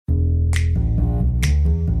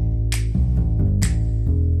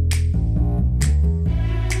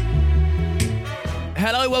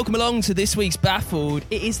Hello, welcome along to this week's Baffled.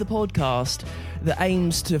 It is the podcast that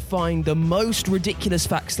aims to find the most ridiculous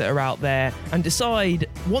facts that are out there and decide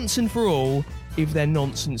once and for all if they're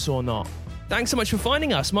nonsense or not. Thanks so much for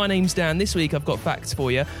finding us. My name's Dan. This week I've got facts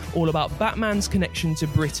for you all about Batman's connection to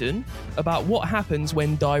Britain, about what happens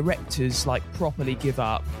when directors properly give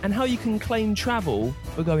up, and how you can claim travel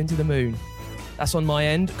for going to the moon. That's on my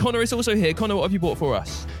end. Connor is also here. Connor, what have you bought for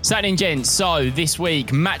us? Saturday, gents. So this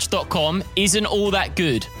week, Match.com isn't all that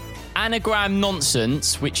good. Anagram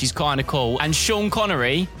nonsense, which is kind of cool. And Sean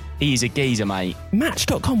Connery, he's a geezer, mate.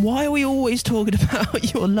 Match.com, why are we always talking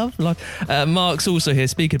about your love life? Mark's also here,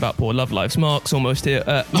 speaking about poor love lives. Mark's almost here.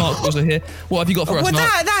 Mark's also here. What have you got for us,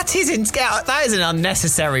 Mark? That is an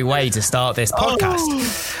unnecessary way to start this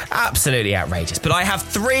podcast. Absolutely outrageous. But I have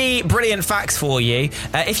 3 brilliant facts for you.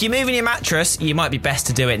 If you're moving your mattress, you might be best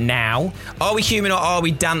to do it now. Are we human or are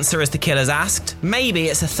we dancer, as the killers asked? Maybe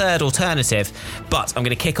it's a third alternative. But I'm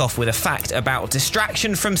going to kick off with a fact about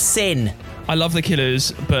distraction from sin. I love the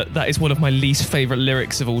Killers, but that is one of my least favourite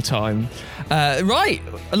lyrics of all time. Right,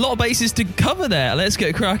 a lot of bases to cover there. Let's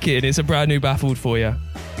get cracking. It's a brand new Baffled for you.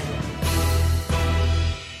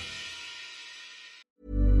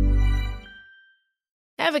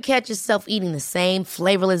 Ever catch yourself eating the same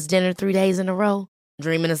flavorless dinner 3 days in a row?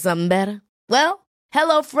 Dreaming of something better? Well,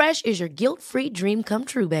 HelloFresh is your guilt-free dream come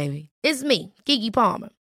true, baby. It's me, Keke Palmer.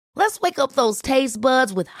 Let's wake up those taste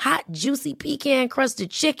buds with hot, juicy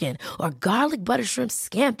pecan-crusted chicken or garlic butter shrimp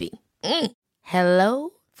scampi.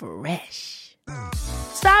 Hello Fresh.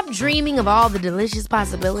 Stop dreaming of all the delicious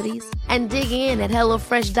possibilities and dig in at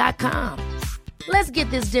HelloFresh.com. Let's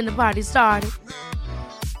get this dinner party started.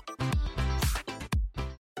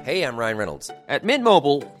 Hey, I'm Ryan Reynolds. At Mint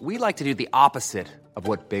Mobile, we like to do the opposite of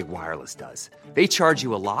what Big Wireless does. They charge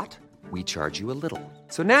you a lot. We charge you a little.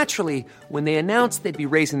 So naturally, when they announced they'd be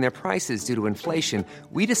raising their prices due to inflation,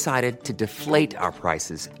 we decided to deflate our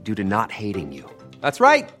prices due to not hating you. That's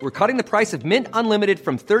right. We're cutting the price of Mint Unlimited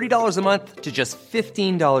from $30 a month to just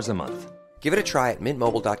 $15 a month. Give it a try at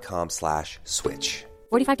mintmobile.com/switch.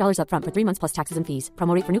 $45 up front for 3 months plus taxes and fees.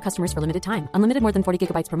 Promo rate for new customers for limited time. Unlimited more than 40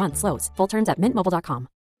 gigabytes per month. Slows full terms at mintmobile.com.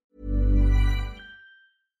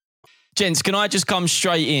 Gents, can I just come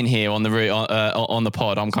straight in here on the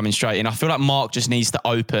pod? I'm coming straight in. I feel like Mark just needs to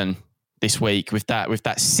open this week with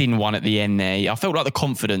that sin one at the end there. I felt like the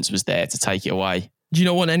confidence was there to take it away. Do you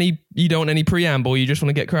don't want any preamble? You just want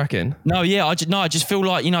to get cracking? No, yeah, I just feel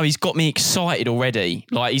like, he's got me excited already.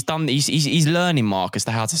 Like he's learning, Mark, as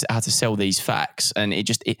to how to sell these facts, and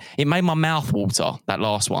it made my mouth water, that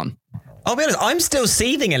last one. I'll be honest, I'm still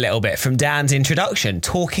seething a little bit from Dan's introduction,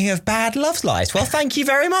 talking of bad love lives. Well, thank you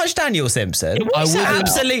very much, Daniel Simpson. It was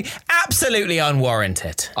absolutely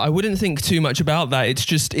unwarranted. I wouldn't think too much about that. It's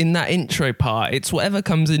just in that intro part, it's whatever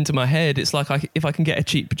comes into my head. It's like if I can get a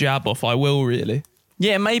cheap jab off, I will, really.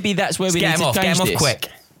 Yeah, maybe that's where we need to change this. Get him off quick.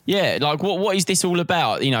 Yeah, like what is this all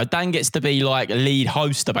about? Dan gets to be like a lead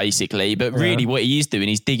hoster basically, but really what he is doing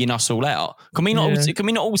is digging us all out. Can we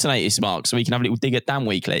not alternate this, Mark, so we can have a little dig at Dan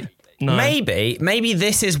weekly? No. Maybe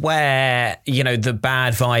this is where, the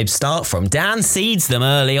bad vibes start from. Dan seeds them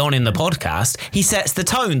early on in the podcast. He sets the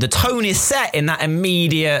tone. The tone is set in that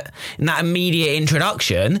immediate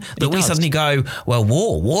introduction that we suddenly go, well,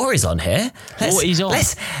 war is on here. War is on.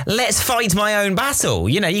 Let's fight my own battle.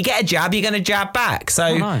 You get a jab, you're going to jab back.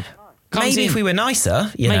 So maybe if we were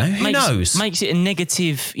nicer, who knows? Makes it a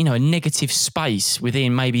negative space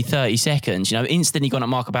within maybe 30 seconds. Instantly gone at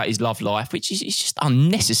Mark about his love life, which is just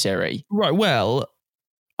unnecessary. Right, well,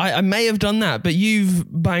 I may have done that, but you've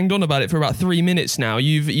banged on about it for about 3 minutes now.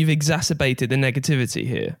 You've exacerbated the negativity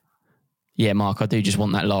here. Yeah, Mark, I do just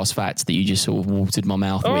want that last fact that you just sort of watered my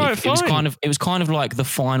mouth with. Right, it was kind of like the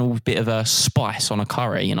final bit of a spice on a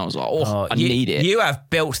curry, and I was like, I need it. You have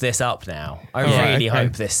built this up now. I really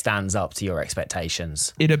hope this stands up to your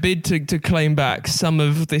expectations. In a bid to claim back some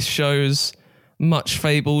of this show's much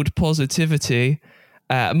fabled positivity,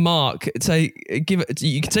 Mark, you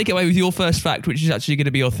can take it away with your first fact, which is actually going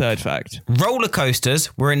to be your third fact. Roller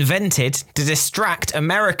coasters were invented to distract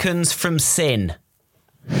Americans from sin.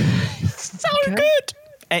 So good.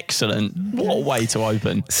 Excellent. What a way to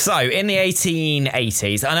open. So, in the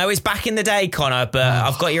 1880s, I know it's back in the day, Connor, but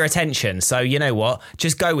I've got your attention. So, you know what?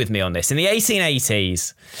 Just go with me on this. In the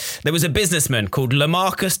 1880s, there was a businessman called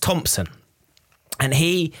Lamarcus Thompson. And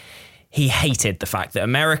he hated the fact that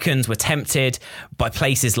Americans were tempted by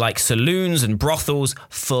places like saloons and brothels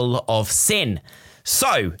full of sin.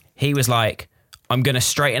 So, he was like, I'm going to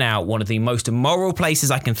straighten out one of the most immoral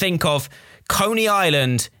places I can think of, Coney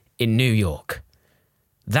Island in New York.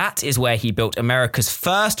 That is where he built America's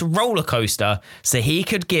first roller coaster so he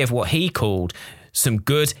could give what he called some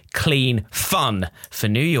good, clean fun for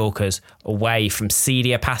New Yorkers away from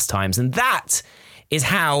seedier pastimes. And that is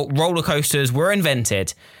how roller coasters were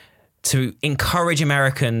invented, to encourage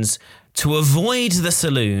Americans to avoid the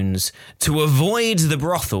saloons, to avoid the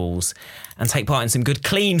brothels, and take part in some good,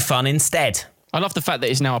 clean fun instead. I love the fact that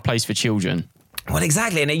it's now a place for children. Well,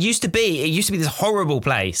 exactly. And it used to be this horrible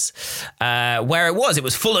place where it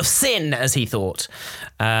was full of sin, as he thought.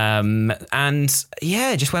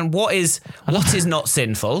 Just went, what is not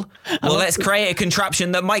sinful? Well, let's create a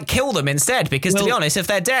contraption that might kill them instead, because to be honest, if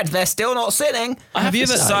they're dead, they're still not sinning.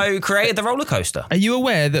 So created the roller coaster. Are you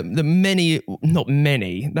aware that not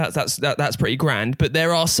many, that's pretty grand, but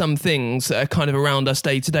there are some things that are kind of around us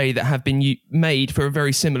day to day that have been made for a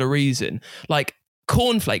very similar reason? Like,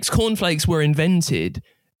 cornflakes. Cornflakes were invented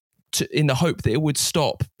in the hope that it would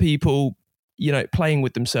stop people, playing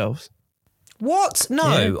with themselves. What?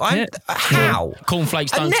 No. Yeah. How?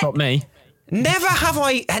 Cornflakes don't stop me. Never have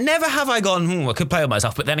I gone, I could play with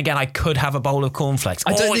myself, but then again, I could have a bowl of cornflakes.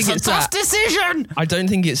 I don't think it's a tough decision. I don't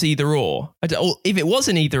think it's either or. If it was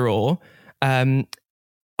an either or,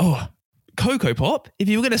 Cocoa Pop. If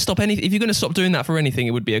you're going to stop doing that for anything,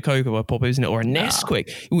 it would be a Cocoa Pop, isn't it? Or a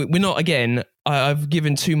Nesquik. We're not, again, I've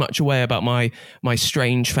given too much away about my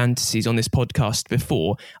strange fantasies on this podcast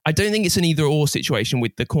before. I don't think it's an either or situation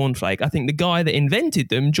with the cornflake. I think the guy that invented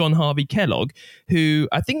them, John Harvey Kellogg, who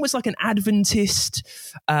I think was like an Adventist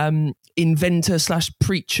inventor /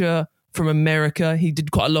 preacher from America. He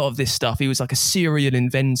did quite a lot of this stuff. He was like a serial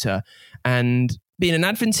inventor, and being an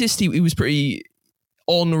Adventist, he was pretty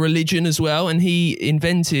on religion as well, and he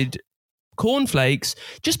invented cornflakes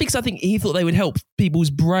just because I think he thought they would help people's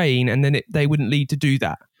brain, and then they wouldn't lead to do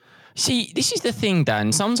that. See, this is the thing,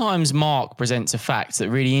 Dan. Sometimes Mark presents a fact that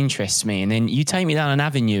really interests me, and then you take me down an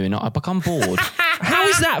avenue and I become bored. How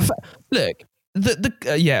is that? Look,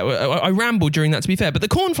 I rambled during that, to be fair, but the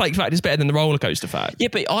cornflake fact is better than the roller coaster fact. Yeah,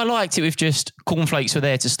 but I liked it with just cornflakes were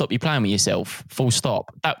there to stop you playing with yourself. Full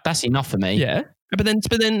stop. That's enough for me. Yeah. But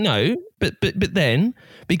then,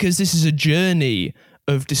 because this is a journey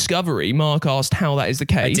of discovery, Mark asked how that is the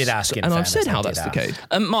case. I did ask him, and I've said how that's the case.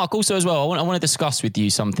 Mark, also as well, I want to discuss with you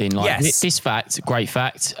something like this fact, great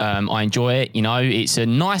fact. I enjoy it. It's a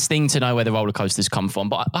nice thing to know where the roller coasters come from.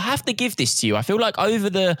 But I have to give this to you. I feel like over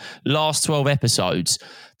the last 12 episodes,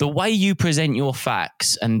 the way you present your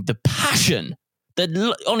facts and the passion,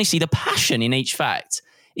 the passion in each fact,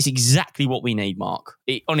 it's exactly what we need, Mark.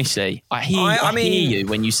 Honestly, I hear you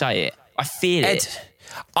when you say it. I feel it.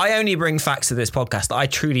 I only bring facts to this podcast that I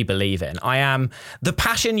truly believe in. The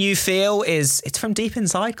passion you feel it's from deep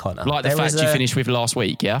inside, Connor. Like the fact you finished with last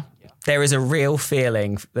week, yeah? There is a real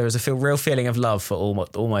feeling. There is a real feeling of love for all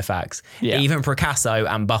my facts. Yeah. Even Picasso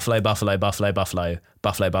and Buffalo. I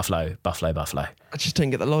just don't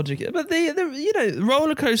get the logic. But the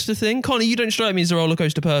roller coaster thing, Connor, you don't strike me as a roller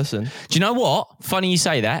coaster person. Do you know what? Funny you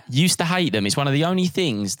say that. Used to hate them. It's one of the only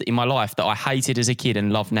things in my life that I hated as a kid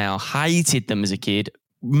and love now. Hated them as a kid.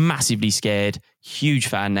 Massively scared. Huge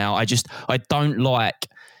fan now. I don't like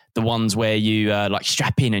the ones where you like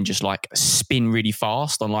strap in and just like spin really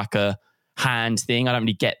fast on like a hand thing. I don't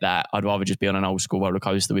really get that. I'd rather just be on an old school roller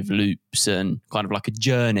coaster with loops and kind of like a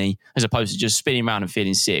journey as opposed to just spinning around and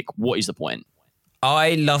feeling sick. What is the point?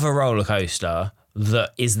 I love a roller coaster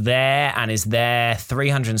that is there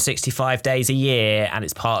 365 days a year and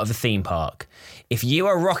it's part of a theme park. If you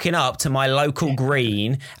are rocking up to my local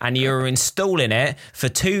green and you're installing it for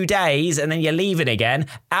 2 days and then you're leaving again,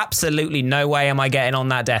 absolutely no way am I getting on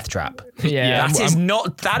that death trap. Yeah,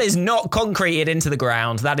 that is not concreted into the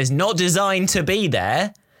ground. That is not designed to be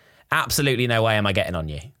there. Absolutely no way am I getting on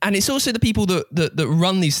you. And it's also the people that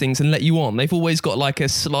run these things and let you on. They've always got like a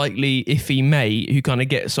slightly iffy mate who kind of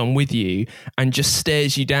gets on with you and just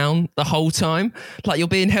stares you down the whole time. Like you're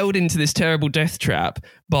being held into this terrible death trap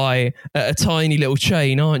by a tiny little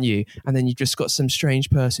chain, aren't you? And then you've just got some strange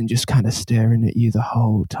person just kind of staring at you the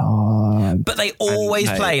whole time. But they always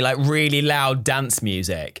play like really loud dance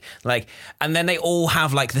music. Like, and then they all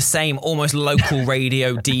have like the same almost local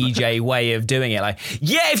radio DJ way of doing it. Like,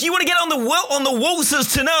 yeah, if you want to get on the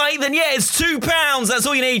waltzers tonight, then yeah, it's £2. That's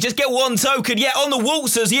all you need. Just get one token. Yeah, on the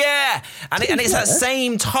waltzers, yeah. And it's that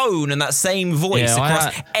same tone and that same voice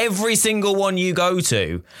across every single one you go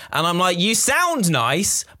to. And I'm like, you sound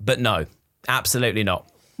nice, but no, absolutely not.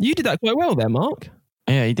 You did that quite well there, Mark.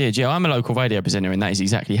 Yeah, he did. Yeah, I'm a local radio presenter and that is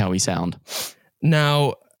exactly how we sound.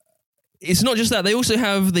 Now, it's not just that. They also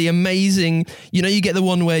have the amazing, you get the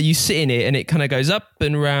one where you sit in it and it kind of goes up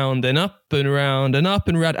and round and up and round and up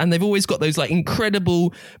and round. And they've always got those like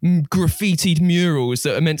incredible graffitied murals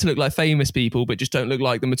that are meant to look like famous people, but just don't look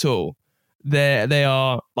like them at all. they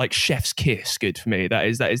are like chef's kiss good for me. That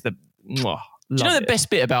is the. Mwah, do you know the best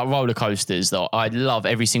bit about roller coasters that I love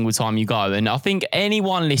every single time you go? And I think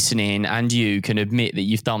anyone listening and you can admit that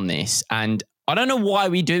you've done this. And I don't know why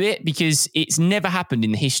we do it, because it's never happened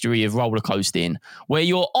in the history of roller coasting where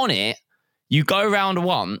you're on it, you go around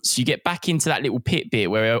once, you get back into that little pit bit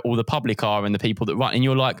where all the public are and the people that run, and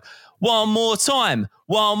you're like, one more time.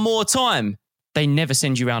 They never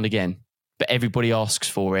send you around again, but everybody asks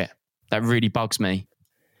for it. That really bugs me.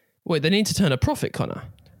 Wait, they need to turn a profit, Connor.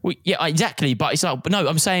 Well, yeah, exactly. But it's like, but no,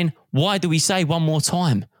 I'm saying, why do we say one more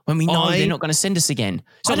time when we know they're not going to send us again?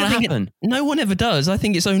 It's not going to happen. No one ever does. I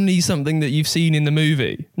think it's only something that you've seen in the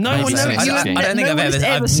movie. I don't think I've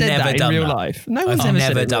ever said that in real life. No one's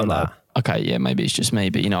ever done that. Okay, yeah, maybe it's just me,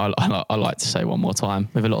 but I like to say one more time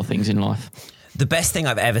with a lot of things in life. The best thing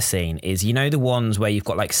I've ever seen is, the ones where you've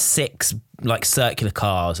got like 6 like circular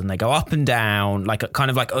cars and they go up and down like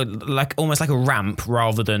almost like a ramp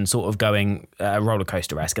rather than sort of going roller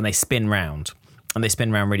coaster-esque, and they spin round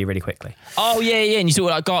really, really quickly. Oh yeah, and you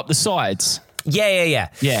sort of like go up the sides. Yeah.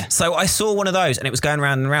 So I saw one of those and it was going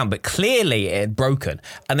round and round, but clearly it had broken.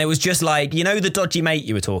 And there was just like, the dodgy mate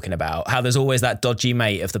you were talking about, how there's always that dodgy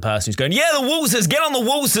mate of the person who's going, yeah, the Walters, get on the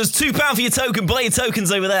Walters, £2 for your token, buy your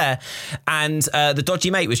tokens over there. And the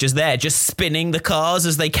dodgy mate was just there, just spinning the cars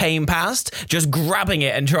as they came past, just grabbing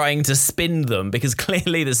it and trying to spin them because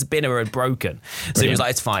clearly the spinner had broken. Brilliant. So he was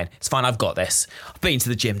like, it's fine, I've got this. I've been to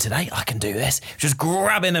the gym today, I can do this. Just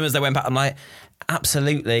grabbing them as they went past. I'm like,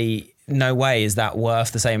 absolutely no way is that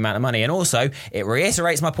worth the same amount of money. And also, it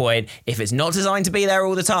reiterates my point. If it's not designed to be there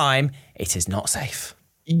all the time, it is not safe.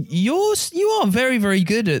 You are very, very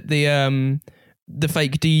good at the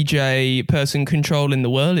fake DJ person controlling the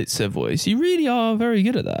Wurlitzer voice. You really are very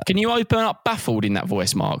good at that. Can you open up Baffled in that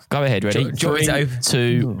voice, Mark? Go ahead, ready? 3,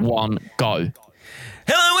 2, 1, go.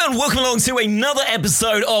 Hello and welcome along to another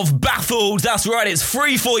episode of Baffled. That's right, it's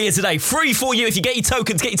free for you today. Free for you if you get your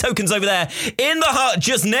tokens over there in the hut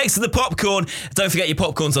just next to the popcorn. Don't forget your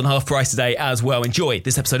popcorn's on half price today as well. Enjoy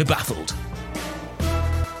this episode of Baffled.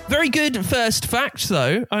 Very good first fact,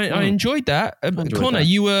 though. I enjoyed that. Connor,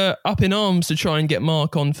 you were up in arms to try and get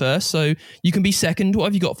Mark on first, so you can be second. What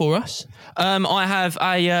have you got for us? I have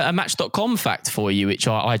a Match.com fact for you, which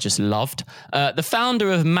I just loved. The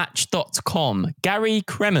founder of Match.com, Gary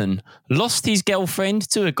Kremen, lost his girlfriend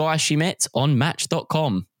to a guy she met on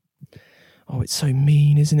Match.com. Oh, it's so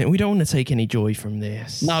mean, isn't it? We don't want to take any joy from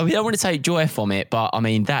this. No, we don't want to take joy from it, but I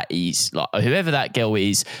mean, that is, like, whoever that girl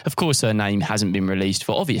is, of course her name hasn't been released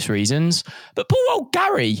for obvious reasons, but poor old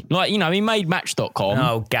Gary, he made Match.com.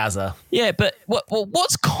 Oh, Gaza. Yeah, but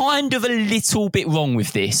what's kind of a little bit wrong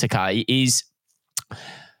with this, okay, is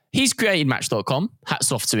he's created Match.com.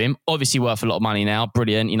 Hats off to him. Obviously worth a lot of money now.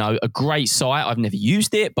 Brilliant. A great site. I've never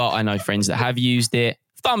used it, but I know friends that have used it.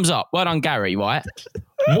 Thumbs up. Well done, Gary, right?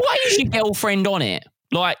 Why is your girlfriend on it?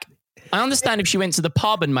 Like, I understand if she went to the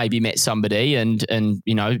pub and maybe met somebody and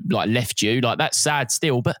left you, like, that's sad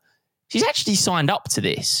still, but she's actually signed up to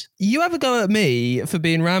this. You have a go at me for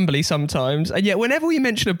being rambly sometimes, and yet whenever we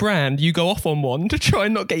mention a brand, you go off on one to try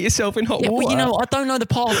and not get yourself in hot water. Well, I don't know the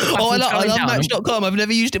part of the I love Match.com. I've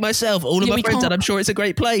never used it myself. All of my friends said I'm sure it's a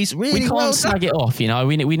great place. Really, we can't slag it off,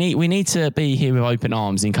 We need to be here with open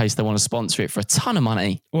arms in case they want to sponsor it for a ton of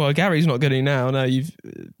money. Well, Gary's not getting now. No, you've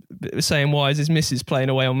saying why is his missus playing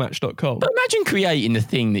away on Match.com? But imagine creating the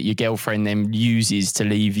thing that your girlfriend then uses to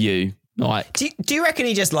leave you. Like, do you reckon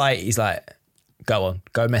he's like, go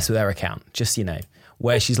mess with her account, just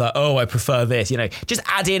where she's like, oh, I prefer this, just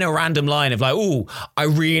add in a random line of like, oh, I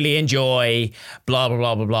really enjoy blah blah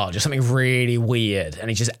blah blah blah, just something really weird,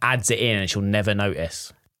 and he just adds it in and she'll never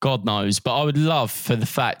notice. God knows, but I would love for the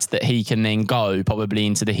fact that he can then go probably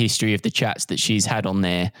into the history of the chats that she's had on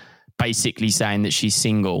there, basically saying that she's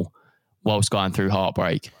single whilst going through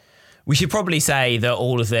heartbreak. We should probably say that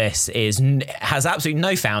all of this has absolutely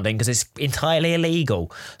no founding because it's entirely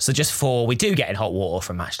illegal. So just we do get in hot water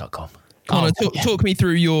from Match.com. Connor, talk me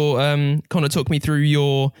through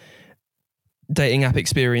your dating app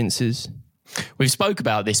experiences. We've spoke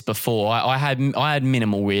about this before. I had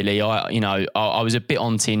minimal really. I was a bit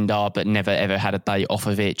on Tinder, but never ever had a date off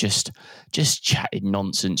of it. Just chatted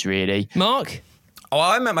nonsense really. Mark? Oh,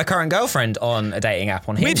 I met my current girlfriend on a dating app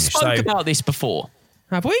on Hinge. We've spoke about this before.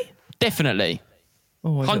 Have we? Definitely.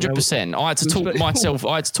 100%. I had to talk myself.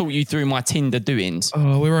 I had to talk you through my Tinder doings.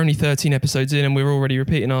 Oh, we're only 13 episodes in and we're already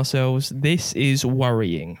repeating ourselves. This is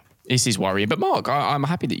worrying. But Mark, I'm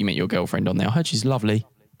happy that you met your girlfriend on there. I heard she's lovely.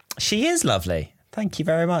 She is lovely. Thank you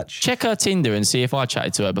very much. Check her Tinder and see if I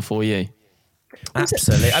chatted to her before you.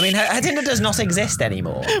 Absolutely. I mean, her Tinder does not exist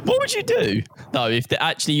anymore. What would you do? though if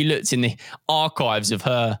actually you looked in the archives of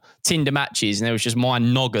her Tinder matches and there was just my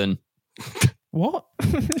noggin. What?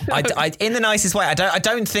 I in the nicest way. I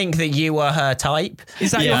don't think that you were her type.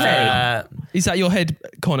 Is that your head? Is that your head,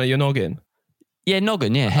 Connor? Your noggin? Yeah,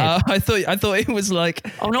 noggin. Yeah, head. I thought it was like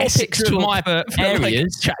not a picture of my areas.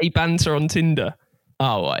 Like chatty banter on Tinder.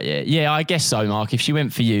 Oh, right, yeah. I guess so, Mark. If she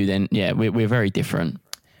went for you, then yeah, we're very different.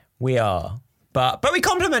 We are. But we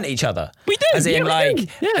compliment each other. We do. As in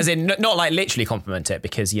as in not like literally compliment it,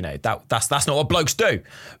 because you know that's not what blokes do.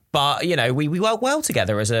 But you know, we work well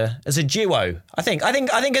together as a duo. I think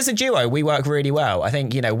as a duo we work really well. I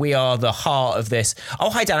think, you know, we are the heart of this. Oh,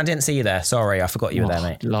 hi Dan, I didn't see you there. Sorry, I forgot you were there,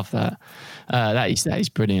 mate. Love that. That is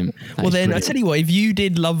brilliant. I tell you what, if you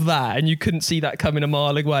did love that and you couldn't see that coming a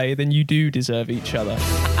mile away, then you do deserve each other.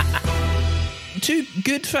 2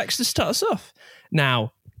 good facts to start us off.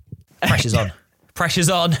 Now, pressure's on. Pressure's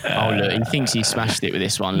on. Oh, look, he thinks he smashed it with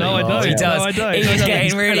this one. No, I don't. He does. No, I don't. He's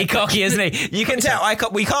getting really cocky, isn't he? You can tell.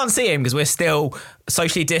 We can't see him because we're still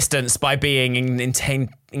socially distanced by being in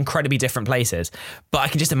incredibly different places. But I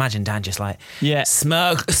can just imagine Dan just like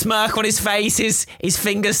smirk on his face, his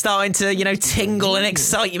fingers starting to, you know, tingle in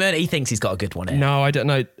excitement. He thinks he's got a good one here. No, I don't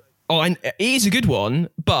know. Oh, it is a good one,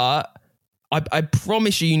 but I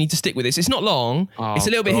promise you need to stick with this. It's not long. It's a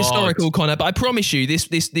little bit historical, Connor, but I promise you this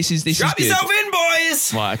is Strap good. yourself in,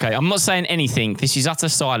 boys! Right, okay. I'm not saying anything. This is utter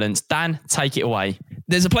silence. Dan, take it away.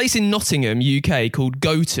 There's a place in Nottingham, UK, called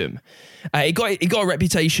Gotham. It got a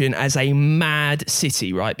reputation as a mad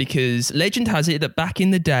city, right? Because legend has it that back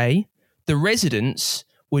in the day, the residents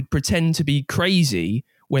would pretend to be crazy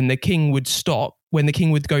when the king would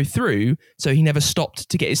go through, so he never stopped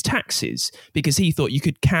to get his taxes because he thought you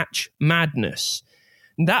could catch madness.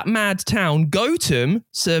 That mad town, Gotham,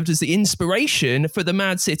 served as the inspiration for the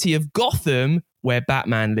mad city of Gotham, where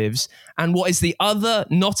Batman lives. And what is the other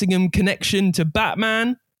Nottingham connection to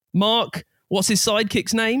Batman? Mark, what's his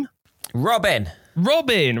sidekick's name? Robin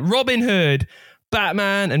Hood.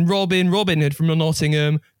 Batman and Robin Hood from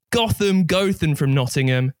Nottingham. Gotham from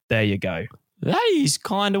Nottingham. There you go. That is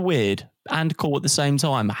kind of weird and cool at the same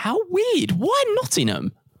time. How weird? Why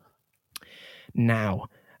Nottingham? Now,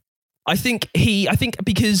 I think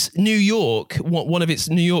because New York, one of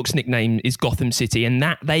New York's nickname is Gotham City, and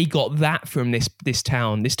that they got that from this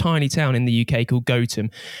tiny town in the UK called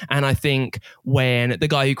Gotham. And I think when the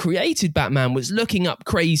guy who created Batman was looking up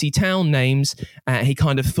crazy town names, he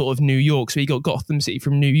kind of thought of New York, so he got Gotham City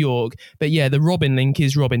from New York. But yeah, the Robin link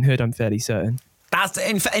is Robin Hood, I'm fairly certain. That's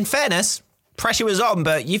in fairness. Pressure was on,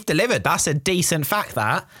 but you've delivered. That's a decent fact,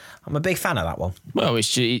 that. I'm a big fan of that one. Well,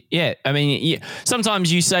 I mean,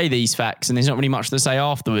 sometimes you say these facts and there's not really much to say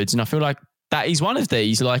afterwards. And I feel like that is one of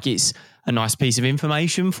these. Like, it's a nice piece of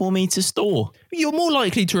information for me to store. You're more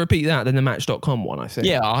likely to repeat that than the Match.com one, I think.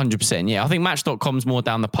 Yeah, 100%. Yeah, I think Match.com's more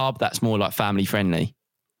down the pub. That's more like family friendly.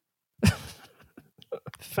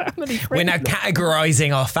 Family friendly. We're now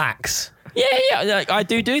categorising our facts. Yeah, like, I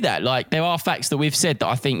do that. Like, there are facts that we've said that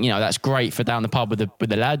I think, you know, that's great for down the pub with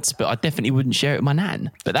the lads, but I definitely wouldn't share it with my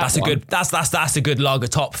nan. But that's a good lager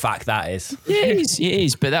top fact, that is. Yeah, it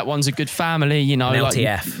is. But that one's a good family, you know. Like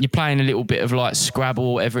LTF. You're playing a little bit of like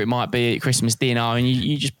Scrabble, whatever it might be at Christmas dinner, and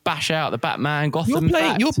you just bash out the Batman Gotham.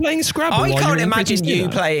 You're playing Scrabble. I can't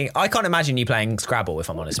imagine you playing Scrabble, if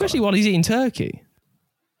I'm honest. Especially while he's eating turkey.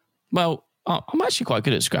 Well, I'm actually quite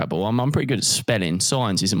good at Scrabble. I'm pretty good at spelling.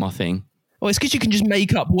 Science isn't my thing. Well, it's because you can just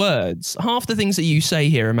make up words. Half the things that you say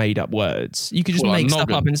here are made up words. You could just make stuff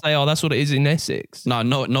up and say, oh, that's what it is in Essex. No,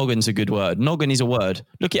 noggin's a good word. Noggin is a word.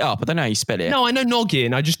 Look it up. I don't know how you spell it. No, I know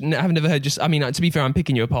noggin. I just have never heard to be fair, I'm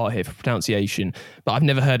picking you apart here for pronunciation, but I've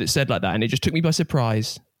never heard it said like that, and it just took me by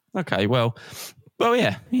surprise. Okay, well,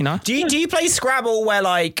 yeah, you know. Do you play Scrabble where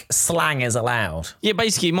like slang is allowed? Yeah,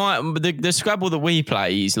 basically, the Scrabble that we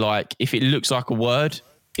play is like, if it looks like a word,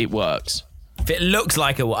 it works. If it looks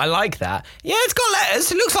like a word, I like that. Yeah, it's got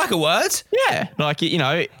letters. It looks like a word. Yeah, like, you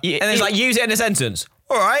know. And it's like, use it in a sentence.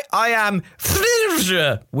 All right, I am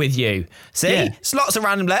with you. See? Yeah. It's lots of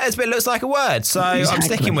random letters, but it looks like a word. So exactly. I'm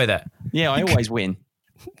sticking with it. Yeah, I always win.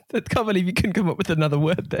 I can't believe you couldn't come up with another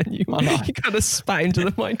word then. You kind of spat into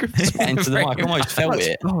the microphone. Spat into the mic. I almost felt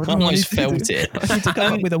it. I need to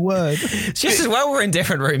come up with a word. It's just as well we're in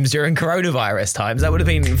different rooms during coronavirus times. That would have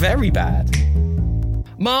been very bad.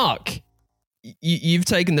 Mark, you've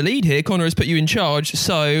taken the lead here. Connor has put you in charge.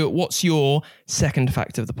 So what's your second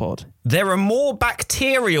fact of the pod? There are more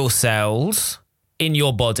bacterial cells in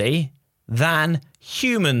your body than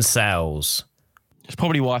human cells. It's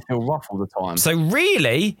probably why I feel rough all the time. So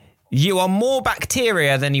really, You are more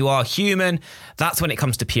bacteria than you are human. That's when it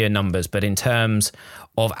comes to pure numbers. But in terms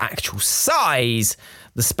of actual size,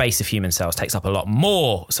 the space of human cells takes up a lot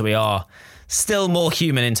more. So we are still more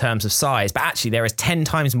human in terms of size. But actually, there is 10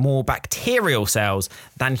 times more bacterial cells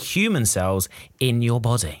than human cells in your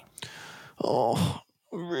body. Oh,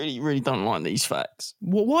 I really, really don't like these facts.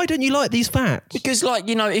 Well, why don't you like these facts? Because, like,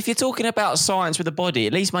 you know, if you're talking about science with the body,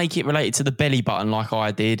 at least make it related to the belly button like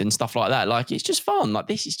I did and stuff like that. Like, it's just fun. Like,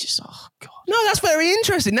 this is just, oh, God. No, that's very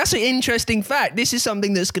interesting. That's an interesting fact. This is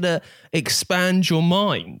something that's going to expand your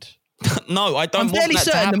mind. No, I don't I'm want fairly that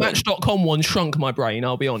certain to the happen. Match.com one shrunk my brain,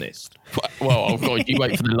 I'll be honest. Well, oh, God, you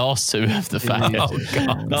wait for the last two of the facts.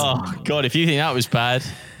 Oh, God, if you think that was bad...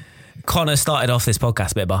 Connor started off this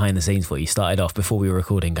podcast a bit behind the scenes for you. Started off before we were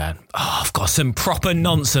recording going, oh, I've got some proper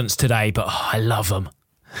nonsense today, but I love them.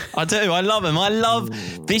 I do. I love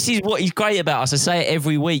him. This is what he's great about us. I say it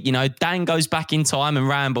every week. You know, Dan goes back in time and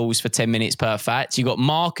rambles for 10 minutes per fact. You got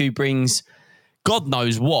Mark who brings God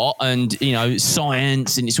knows what and, you know,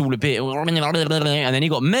 science and it's all a bit... And then you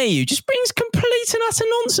got me who just brings complete and utter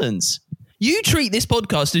nonsense. You treat this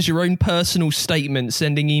podcast as your own personal statement,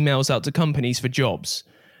 sending emails out to companies for jobs.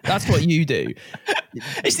 That's what you do.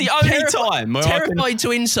 It's the only time where terrified to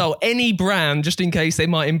insult any brand just in case they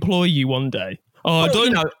might employ you one day. Oh,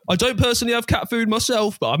 I don't personally have cat food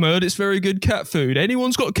myself, but I've heard it's very good cat food.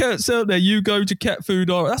 Anyone's got cats out there, you go to cat food.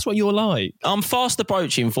 That's what you're like. I'm fast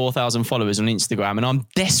approaching 4,000 followers on Instagram and I'm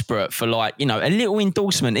desperate for, like, you know, a little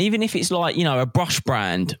endorsement, even if it's like, you know, a brush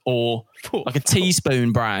brand or like a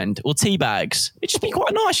teaspoon brand or tea bags. It'd just be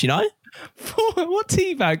quite nice, you know? What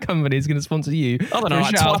teabag company is going to sponsor you? I don't know,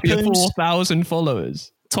 like shout out 4,000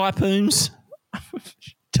 followers. Typoons.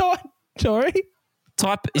 Sorry?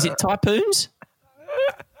 Is it Typoons?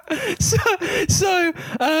 So,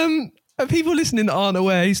 people listening that aren't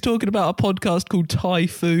aware, he's talking about a podcast called Thai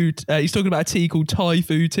Food. He's talking about a tea called Thai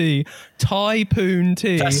Food Tea. Typoon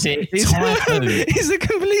tea. That's it. Typoon. It's a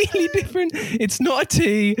completely different... It's not a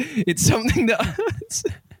tea. It's something that...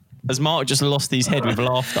 Has Mark just lost his head with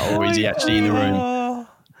laughter, or is he actually in the room?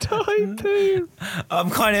 Typoon.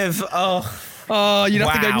 I'm kind of... you'd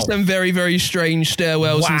have to go to some very, very strange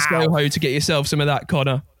stairwells in Soho to get yourself some of that,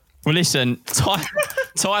 Connor. Well, listen,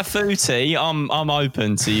 Thai food tea, I'm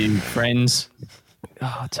open to you, friends.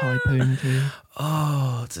 Typoon tea.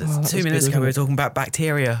 2 minutes ago we were talking about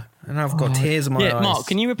bacteria, and I've got tears in my eyes. Mark,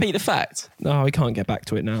 can you repeat the fact? No, we can't get back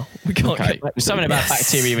to it now. We can't get back to There's something about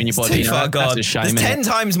bacteria in your body. It's too far gone. That's a shame, There's 10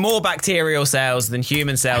 times more bacterial cells than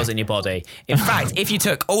human cells in your body. In fact, if you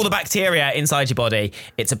took all the bacteria inside your body,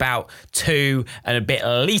 it's about 2 and a bit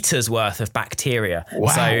litres worth of bacteria.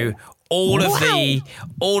 Wow. So all of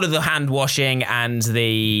the hand washing and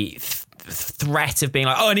the threat of being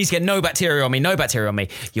like, I need to get no bacteria on me,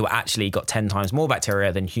 you actually got 10 times more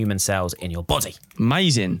bacteria than human cells in your body.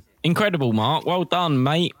 Amazing. Incredible, Mark. Well done,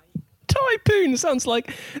 mate. Typoon sounds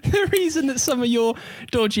like the reason that some of your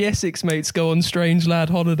dodgy Essex mates go on strange lad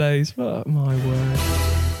holidays. Oh, my word.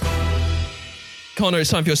 Connor,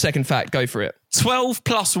 it's time for your second fact. Go for it. 12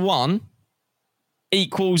 plus 1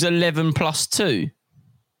 equals 11 plus 2.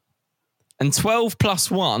 And 12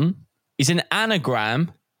 plus 1 is an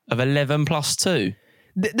anagram of 11 plus 2.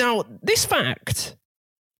 Now, this fact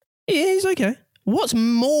is okay. What's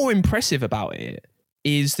more impressive about it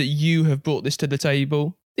is that you have brought this to the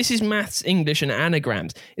table. This is maths, English, and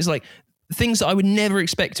anagrams. It's like things that I would never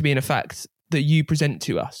expect to be in a fact that you present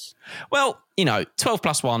to us. Well, you know, 12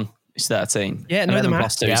 plus 1 is 13. Yeah, no, 11 the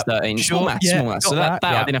plus 2 maths. is 13. Sure, Small maths, yeah, small maths. got So that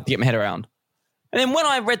that. I didn't have to get my head around. And then when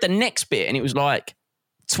I read the next bit and it was like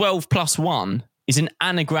 12 plus 1 is an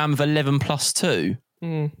anagram of 11 plus 2,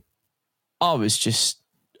 I was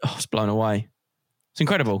blown away. It's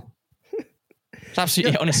incredible. It's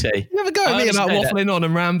absolutely, honestly. You have a go at me about waffling on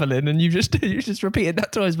and rambling, and you just repeated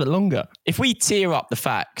that twice, but longer. If we tear up the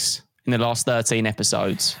facts in the last 13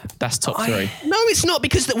 episodes, that's top 3. No, it's not,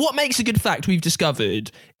 because what makes a good fact, we've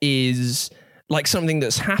discovered, is like something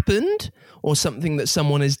that's happened or something that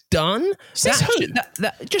someone has done.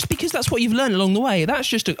 Just because that's what you've learned along the way. That's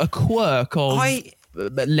just a quirk of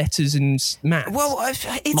letters and maths. Well, it's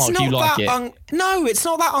Mark, not that. No, it's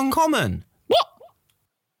not that uncommon. What?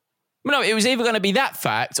 No, it was either going to be that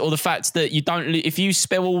fact or the fact that you don't. If you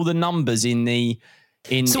spell all the numbers in the.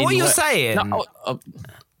 So what you're saying? No,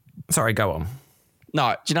 sorry, go on.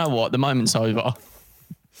 No, do you know what? The moment's over.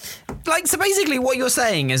 So basically, what you're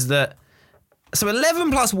saying is that 11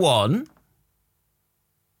 plus 1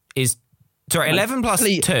 is. Sorry, 11 plus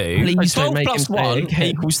 2. Please 12 don't make plus him say 1 it again.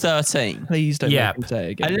 equals 13. Please don't make him say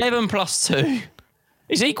it again. 11 plus 2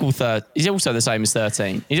 is equal 13. Is also the same as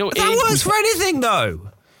 13. That works for anything, though.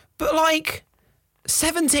 But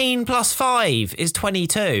 17 plus 5 is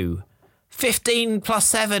 22. 15 plus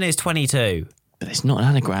 7 is 22. But it's not an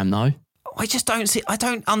anagram, though. I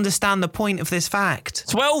don't understand the point of this fact.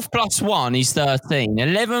 12 plus 1 is 13.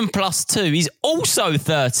 11 plus 2 is also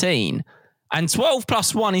 13. And 12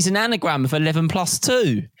 plus 1 is an anagram of 11 plus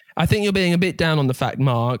 2. I think you're being a bit down on the fact,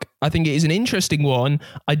 Mark. I think it is an interesting one.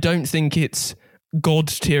 I don't think it's God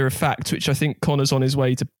tier of facts, which I think Connor's on his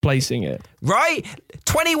way to placing it. Right?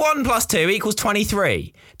 21 plus 2 equals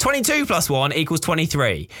 23. 22 plus 1 equals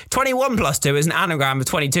 23. 21 plus 2 is an anagram of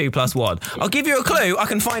 22 plus 1. I'll give you a clue. I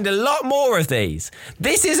can find a lot more of these.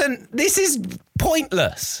 This is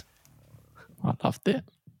pointless. I loved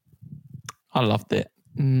it.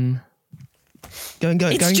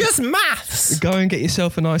 It's just maths. Go and get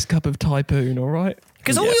yourself a nice cup of Typhoon, all right?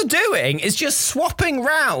 Because all you're doing is just swapping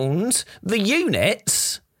round the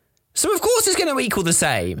units. So, of course, it's going to equal the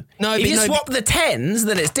same. If you swap the tens,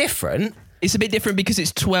 then it's different. It's a bit different because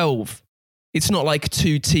it's 12. It's not like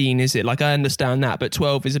 2-teen, is it? Like, I understand that, but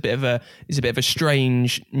 12 is a bit of a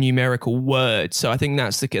strange numerical word. So I think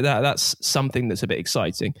that's something that's a bit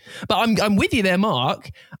exciting. But I'm with you there, Mark.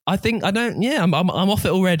 I'm off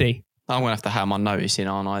it already. I'm going to have my notice in,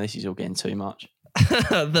 aren't I? This is all getting too much.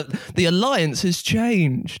 the alliance has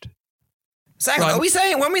changed. So are we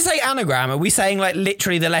saying, when we say anagram, are we saying like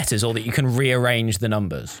literally the letters, or that you can rearrange the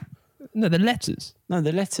numbers? No, the letters.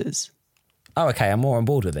 Oh, okay. I'm more on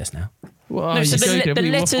board with this now. Well, no, so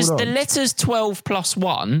the letters 12 plus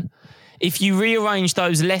 1, if you rearrange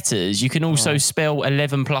those letters, you can also spell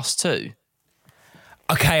 11 plus 2.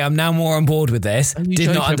 Okay, I'm now more on board with this.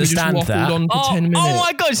 Did not understand that. On for 10 minutes. Oh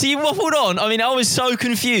my God, so you waffled on. I mean, I was so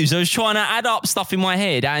confused. I was trying to add up stuff in my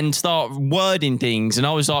head and start wording things. And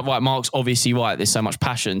I was like, right, Mark's obviously right. There's so much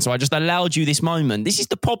passion. So I just allowed you this moment. This is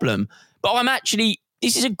the problem. But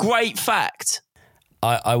this is a great fact.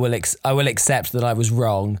 I will accept that I was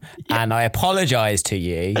wrong, and I apologise to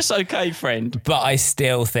you. That's okay, friend. But I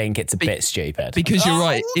still think it's a bit stupid. Because you're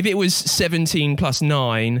right. If it was 17 plus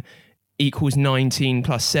 9... equals 19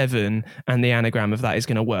 plus 7, and the anagram of that is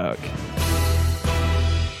going to work.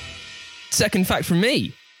 Second fact from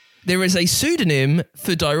me. There is a pseudonym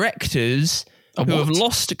for directors who have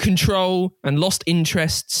lost control and lost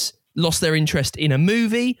their interest in a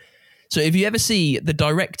movie. So if you ever see the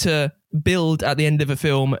director build at the end of a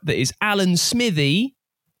film that is Alan Smithy,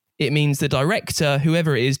 it means the director,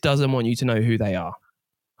 whoever it is, doesn't want you to know who they are.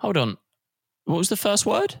 Hold on. What was the first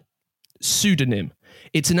word? Pseudonym.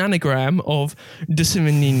 It's an anagram of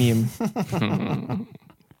dissemininium.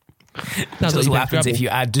 That's what happens if you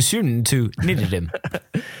add dissun to nididim.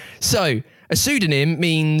 So, a pseudonym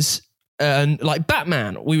means, like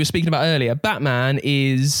Batman, we were speaking about earlier. Batman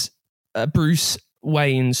is Bruce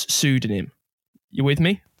Wayne's pseudonym. You with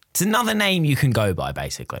me? It's another name you can go by,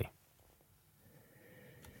 basically.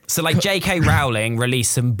 So, like J.K. Rowling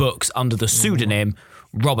released some books under the pseudonym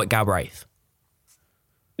Robert Galbraith.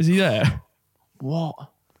 Is he there? What?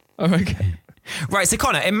 Oh, okay. Right, so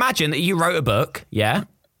Connor, imagine that you wrote a book, yeah?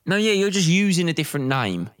 No, yeah, you're just using a different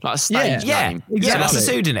name, like a stage name. Exactly. Yeah, that's a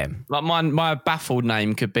pseudonym. Like my baffled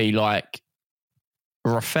name could be like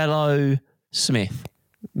Raffaello Smith.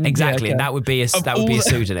 Exactly, and that would be a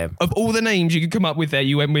pseudonym. Of all the names you could come up with there,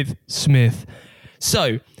 you went with Smith.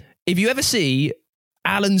 So, if you ever see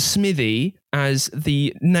Alan Smithy as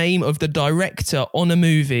the name of the director on a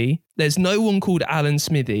movie, there's no one called Alan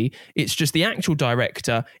Smithy. It's just the actual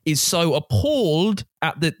director is so appalled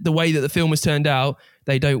at the way that the film has turned out,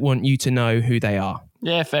 they don't want you to know who they are.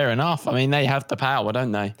 Yeah, fair enough. I mean, they have the power,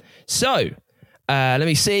 don't they? So, let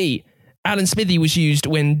me see. Alan Smithy was used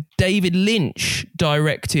when David Lynch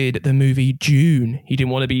directed the movie Dune. He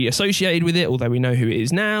didn't want to be associated with it, although we know who it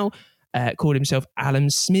is now. Called himself Alan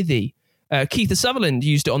Smithy. Keith Sutherland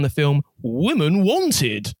used it on the film Woman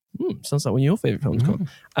Wanted. Sounds like one of your favourite films,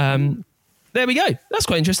 there we go. That's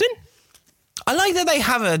quite interesting. I like that they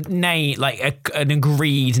have a name, like an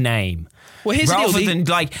agreed name. Well, here's rather the deal. than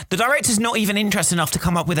like the director's not even interested enough to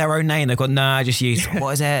come up with their own name. They've got just use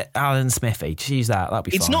what is it, Alan Smithy? Just use that. That'd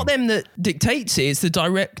be. It's fine. not them that dictates it. It's the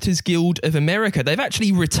Directors Guild of America. They've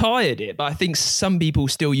actually retired it, but I think some people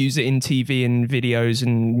still use it in TV and videos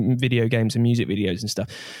and video games and music videos and stuff.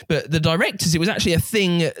 But the directors, it was actually a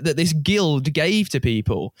thing that this guild gave to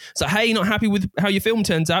people. So hey, not happy with how your film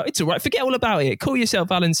turns out? It's all right. Forget all about it. Call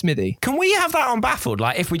yourself Alan Smithy. Can we have that on Baffled?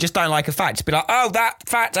 Like if we just don't like a fact, be like, oh, that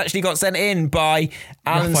fact actually got sent in by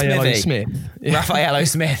Alan Raffaello Smithy. Smith. Yeah. Raffaello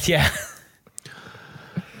Smith, yeah.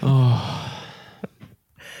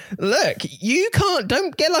 Look,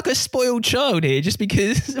 don't get like a spoiled child here just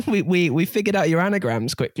because we figured out your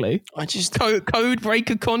anagrams quickly. I just code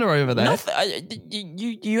breaker Connor over there.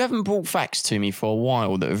 You haven't brought facts to me for a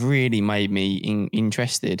while that have really made me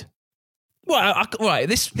interested. Well, right.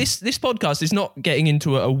 This podcast is not getting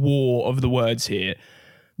into a war of the words here,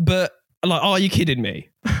 but like, are you kidding me?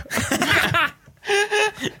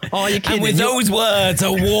 Are you kidding? And with those words,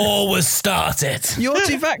 a war was started. Your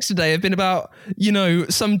two facts today have been about,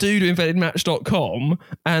 some dude who invented Match.com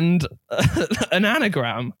and an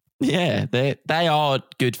anagram. Yeah, they are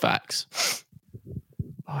good facts.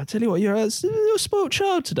 I tell you what, you're a spoiled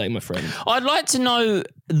child today, my friend. I'd like to know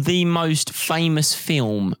the most famous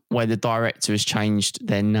film where the director has changed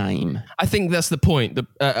their name. I think that's the point.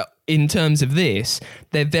 In terms of this,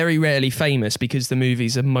 they're very rarely famous because the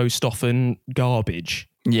movies are most often garbage.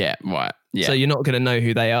 Yeah, right. Yeah. So you're not going to know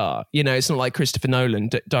who they are. It's not like Christopher Nolan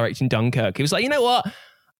directing Dunkirk. He was like, you know what?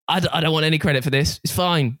 I don't want any credit for this. It's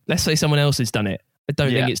fine. Let's say someone else has done it. I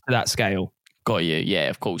don't think it's to that scale. Got you. Yeah,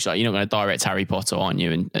 of course. Like, you're not going to direct Harry Potter, aren't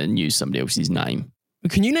you, and use somebody else's name?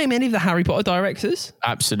 Can you name any of the Harry Potter directors?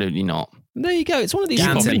 Absolutely not. There you go. It's one of these.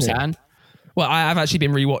 You probably can. Well, I have actually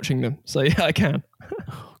been rewatching them, so yeah, I can.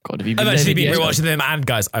 God, have you been? I've actually been rewatching them, and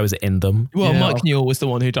guys, I was in them. Well, Mike Newell was the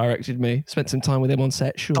one who directed me. Spent some time with him on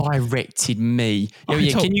set. Sure. Directed me.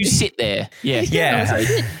 Can you sit there? Yeah. Yeah.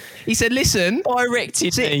 He said, listen,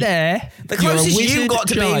 directed sit me. there. The closest you got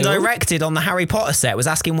to being directed on the Harry Potter set was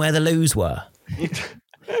asking where the loos were. Did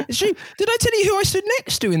I tell you who I stood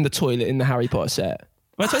next to in the toilet in the Harry Potter set?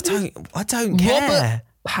 I don't care. Robert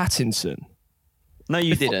Pattinson. No,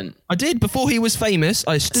 you didn't. I did. Before he was famous,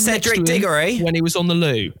 I stood next to him Diggory when he was on the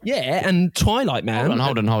loo. Yeah, and Twilight Man.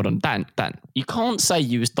 Hold on. Dan, you can't say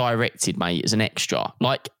you was directed, mate, as an extra.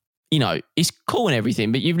 Like, it's cool and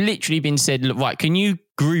everything, but you've literally been said, look, right, can you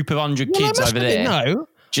group of 100 kids over there? No.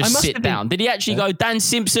 Just sit down. Did he actually go, Dan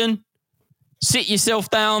Simpson, sit yourself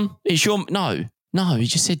down? It's your... No, he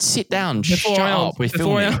just said, sit down. Shut up.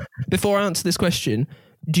 Before I answer this question,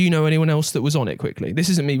 do you know anyone else that was on it quickly? This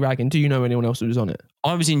isn't me ragging. Do you know anyone else that was on it?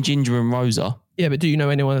 I was in Ginger and Rosa. Yeah, but do you know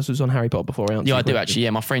anyone else that was on Harry Potter before I answer? Yeah, I do actually.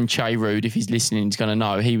 Yeah, my friend Che Rude, if he's listening, he's going to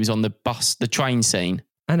know. He was on the train scene.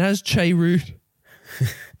 And as Che Rude...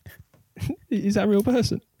 Is that a real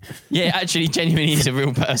person? Yeah, actually, genuinely is a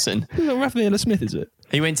real person. It's not Raphael Smith, is it?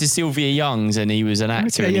 He went to Sylvia Young's and he was an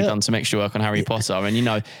actor and he'd done some extra work on Harry Potter. And,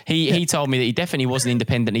 he told me that he definitely wasn't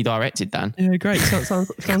independently directed, Dan. Yeah, great.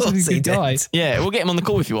 Sounds like a good guy. Yeah, we'll get him on the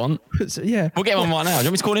call if you want. Yeah. We'll get him on right now. Do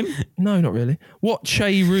you want me to call him? No, not really. What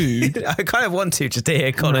Che Rude? I kind of want to just to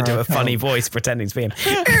hear Connor do a funny voice pretending to be him.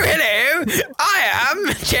 Oh, hello. I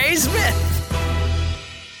am Che Smith.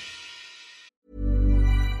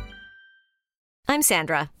 I'm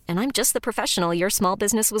Sandra, and I'm just the professional your small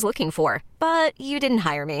business was looking for. But you didn't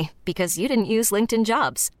hire me because you didn't use LinkedIn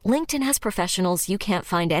Jobs. LinkedIn has professionals you can't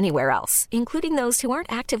find anywhere else, including those who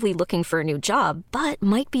aren't actively looking for a new job, but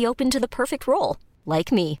might be open to the perfect role,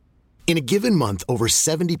 like me. In a given month, over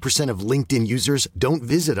 70% of LinkedIn users don't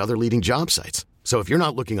visit other leading job sites. So if you're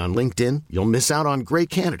not looking on LinkedIn, you'll miss out on great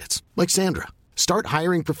candidates like Sandra. Start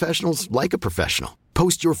hiring professionals like a professional.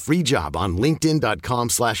 Post your free job on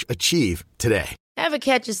linkedin.com/achieve today. Ever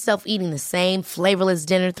catch yourself eating the same flavorless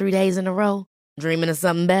dinner 3 days in a row? Dreaming of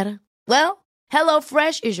something better? Well,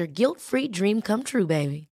 HelloFresh is your guilt-free dream come true,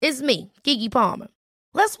 baby. It's me, Keke Palmer.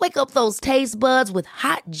 Let's wake up those taste buds with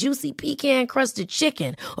hot, juicy pecan-crusted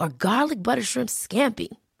chicken or garlic butter shrimp scampi.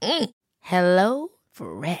 Hello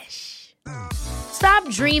Fresh. Stop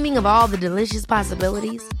dreaming of all the delicious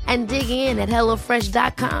possibilities and dig in at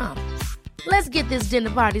HelloFresh.com. Let's get this dinner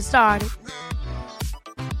party started.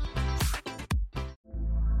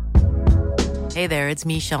 Hey there, it's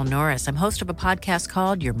Michelle Norris. I'm host of a podcast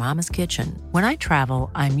called Your Mama's Kitchen. When I travel,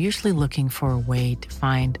 I'm usually looking for a way to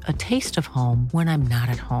find a taste of home when I'm not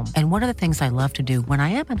at home. And one of the things I love to do when I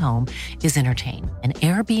am at home is entertain. And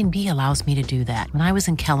Airbnb allows me to do that. When I was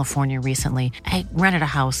in California recently, I rented a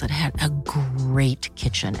house that had a great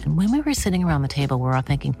kitchen. And when we were sitting around the table, we were all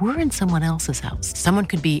thinking, we're in someone else's house. Someone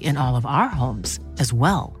could be in all of our homes as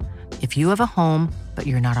well. If you have a home, but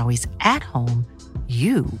you're not always at home,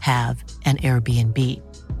 you have an Airbnb.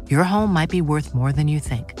 Your home might be worth more than you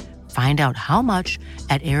think. Find out how much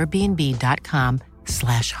at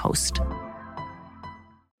airbnb.com/host.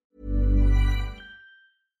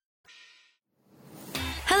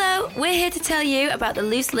 Hello, we're here to tell you about the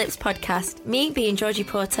Loose Lips podcast. Me being Georgie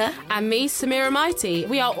Porter. And me, Samira Mighty.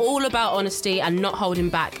 We are all about honesty and not holding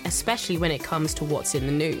back, especially when it comes to what's in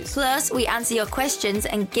the news. Plus, we answer your questions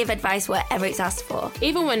and give advice wherever it's asked for.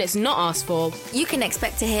 Even when it's not asked for. You can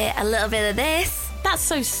expect to hear a little bit of this That's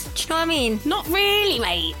so... Do you know what I mean? Not really,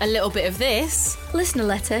 mate. A little bit of this. Listener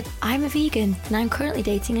letter. I'm a vegan and I'm currently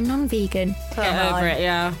dating a non-vegan. Get over it,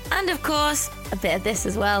 yeah. And of course, a bit of this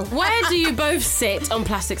as well. Where do you both sit on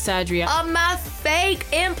plastic surgery? On my fake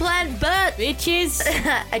implant butt. Bitches.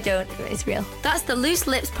 I don't. It's real. That's the Loose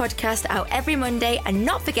Lips podcast out every Monday, and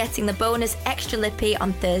not forgetting the bonus Extra Lippy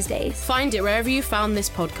on Thursdays. Find it wherever you found this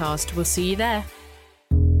podcast. We'll see you there.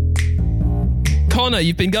 Connor,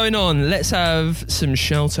 you've been going on. Let's have some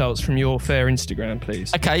shout-outs from your fair Instagram,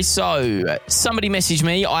 please. Okay, so somebody messaged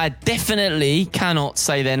me. I definitely cannot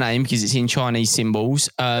say their name because it's in Chinese symbols.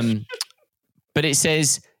 But it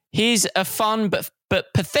says, here's a fun but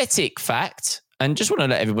pathetic fact. And just want to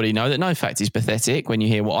let everybody know that no fact is pathetic when you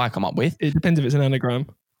hear what I come up with. It depends if it's an anagram.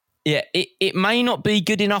 Yeah, it may not be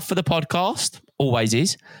good enough for the podcast, always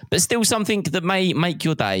is, but still something that may make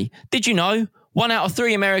your day. Did you know 1 out of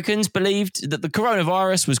 3 Americans believed that the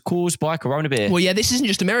coronavirus was caused by Corona beer? Well, yeah, this isn't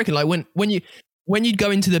just American. Like when you'd go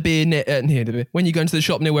into the beer when you go into the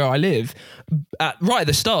shop near where I live, right at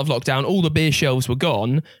the start of lockdown, all the beer shelves were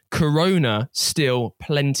gone. Corona, still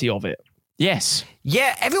plenty of it. Yes.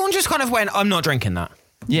 Yeah, everyone just kind of went, I'm not drinking that.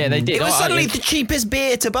 Yeah, they did. It was suddenly the cheapest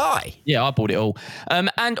beer to buy. Yeah, I bought it all.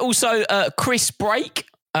 And also, Chris Brake,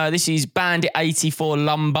 this is Bandit 84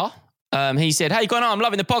 Lumber. He said, hey, Connor, I'm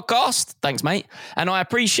loving the podcast. Thanks, mate. And I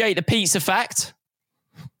appreciate the pizza fact.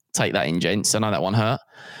 Take that in, gents. I know that one hurt.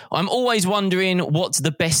 I'm always wondering what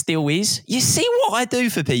the best deal is. You see what I do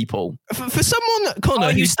for people? For someone, Connor,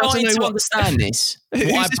 are you starting to understand this?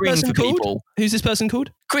 Who's this person called? People? Who's this person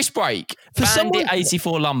called? Chris Brake, Bandit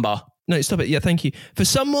 84 Lumber. No, stop it. Yeah, thank you. For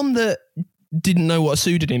someone that didn't know what a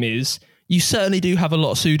pseudonym is, you certainly do have a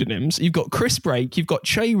lot of pseudonyms. You've got Chris Brake, you've got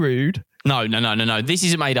Che Rude. No. This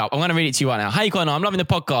isn't made up. I'm going to read it to you right now. Hey, Connor, I'm loving the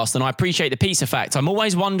podcast and I appreciate the pizza fact. I'm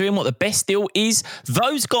always wondering what the best deal is.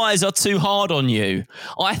 Those guys are too hard on you.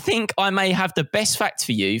 I think I may have the best fact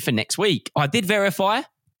for you for next week. I did verify.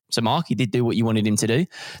 So, Mark, he did do what you wanted him to do.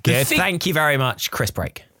 Good. Thank you very much, Chris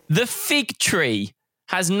Brake. The fig tree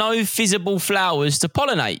has no visible flowers to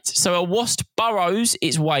pollinate, so a wasp burrows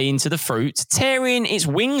its way into the fruit, tearing its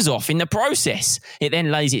wings off in the process. It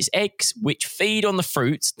then lays its eggs, which feed on the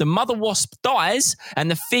fruit. The mother wasp dies,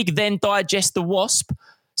 and the fig then digests the wasp,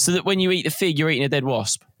 so that when you eat the fig, you're eating a dead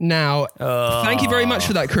wasp. Now, thank you very much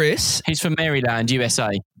for that, Chris. He's from Maryland, USA.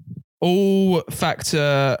 All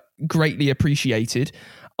factor greatly appreciated.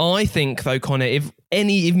 I think, though, Connor,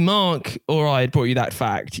 if Mark or I had brought you that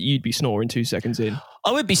fact, you'd be snoring 2 seconds in.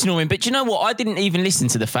 I would be snoring, but you know what? I didn't even listen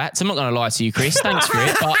to the facts. I'm not going to lie to you, Chris. Thanks for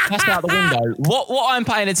it, but that's out the window. What I'm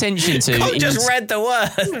paying attention to I is... just read the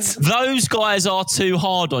words. Those guys are too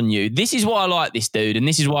hard on you. This is why I like this dude, and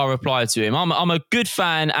this is why I replied to him. I'm a good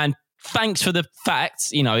fan, and thanks for the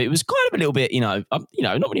facts. You know, it was kind of a little bit, not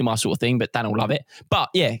really my sort of thing, but Dan will love it. But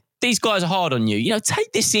yeah, these guys are hard on you. You know,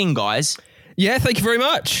 take this in, guys. Yeah, thank you very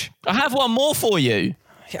much. I have one more for you.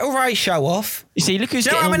 All right, show off. You see, look who's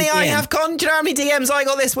getting on the DM. Do you know how many I have, Con? Do you know how many DMs I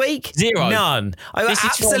got this week? 0. None. I got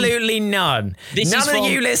absolutely none. None of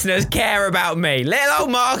you listeners care about me. Little old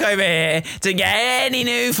Mark over here to get any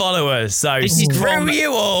new followers. So screw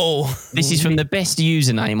you all. This is from the best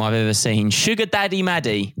username I've ever seen. Sugar Daddy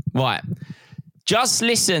Maddie. Right. Just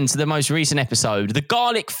listen to the most recent episode. The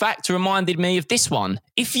garlic fact reminded me of this one.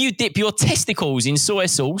 If you dip your testicles in soy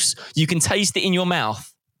sauce, you can taste it in your mouth.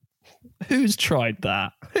 Who's tried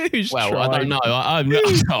that? I don't know.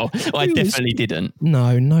 I definitely didn't.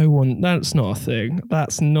 No one. That's not a thing.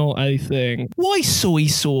 That's not a thing. Why soy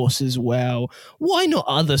sauce as well? Why not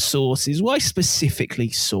other sauces? Why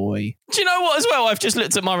specifically soy? Do you know what as well? I've just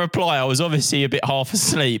looked at my reply. I was obviously a bit half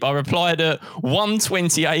asleep. I replied at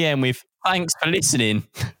 1:20 a.m. with thanks for listening.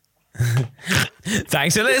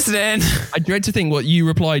 Thanks for listening. I dread to think what you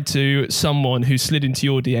replied to someone who slid into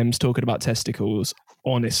your DMs talking about testicles.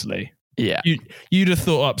 Honestly. Yeah. You'd have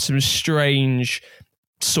thought up some strange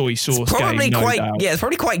soy sauce it's probably game, it's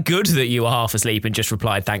probably quite good that you were half asleep and just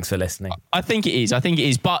replied, thanks for listening. I think it is.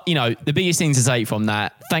 But, the biggest thing to take from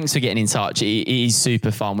that, thanks for getting in touch. It is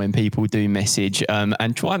super fun when people do message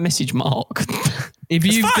and try and message Mark.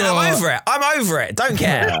 I'm over it. Don't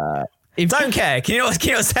care. Don't care. Can you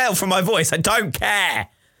not tell from my voice? I don't care.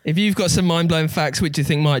 If you've got some mind-blowing facts which you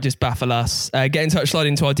think might just baffle us, get in touch, slide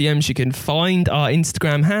into our DMs. You can find our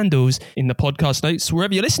Instagram handles in the podcast notes,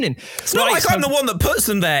 wherever you're listening. It's not like I'm the one that puts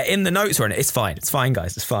them there in the notes or anything. It's fine. It's fine,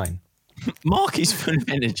 guys. It's fine. Mark is full of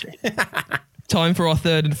energy. Time for our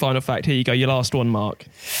third and final fact. Here you go. Your last one, Mark.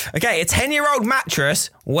 Okay, a 10-year-old mattress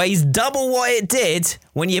weighs double what it did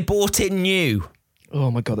when you bought it new. Oh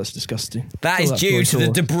my God, that's disgusting. That is due to the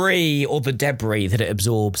debris that it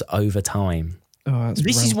absorbs over time. Oh,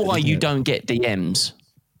 this is why you don't get DMs.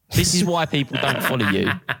 This is why people don't follow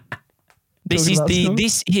you.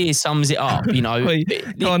 This here sums it up, you know. Wait,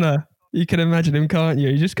 Connor, you can imagine him, can't you?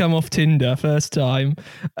 You just come off Tinder first time.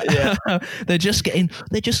 Yeah. they're just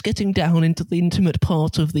getting down into the intimate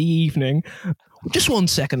part of the evening. Just 1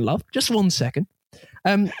 second, love. Just 1 second.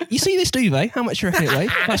 You see this duvet? How much do you reckon it weighed?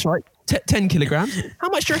 That's right, 10 kilograms. How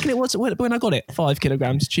much do you reckon it was when I got it? 5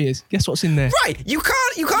 kilograms. Cheers. Guess what's in there? Right, you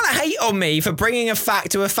can't hate on me for bringing a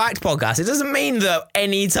fact to a fact podcast. It doesn't mean that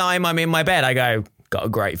any time I'm in my bed I go, got a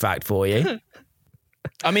great fact for you.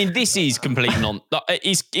 I mean, this is complete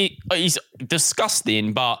it's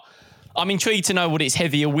disgusting, but I'm intrigued to know what it's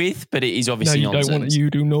heavier with, but it is obviously nonsense. You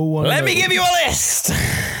do not want. Let me give you a list.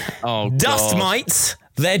 Oh, dust God. mites,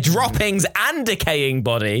 their droppings and decaying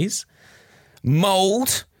bodies,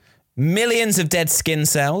 mold, millions of dead skin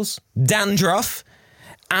cells, dandruff,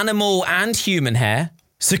 animal and human hair,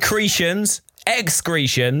 secretions,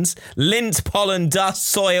 excretions, lint, pollen, dust,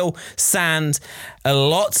 soil, sand, a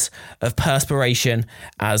lot of perspiration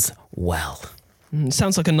as well.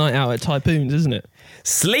 Sounds like a night out at Typhoons, isn't it?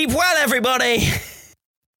 Sleep well, everybody.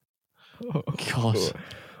 God.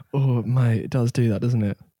 Oh, mate, it does do that, doesn't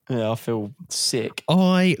it? Yeah, I feel sick.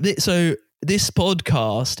 So this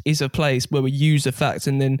podcast is a place where we use the facts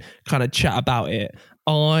and then kind of chat about it.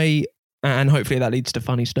 And hopefully that leads to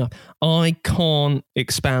funny stuff. I can't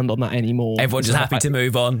expand on that anymore. Everyone's just happy to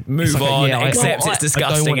move on. Accept it's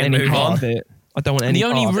disgusting and move on. I don't want any. The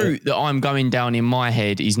only route that I'm going down in my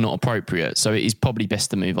head is not appropriate, so it is probably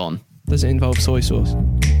best to move on. Does it involve soy sauce?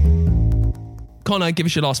 Connor, give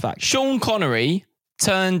us your last fact. Sean Connery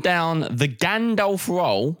turned down the Gandalf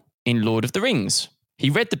role in Lord of the Rings. He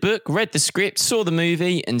read the book, read the script, saw the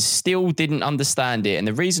movie, and still didn't understand it. And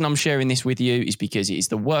the reason I'm sharing this with you is because it is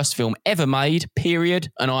the worst film ever made, period.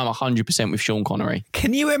 And I'm 100% with Sean Connery.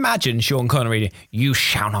 Can you imagine Sean Connery? You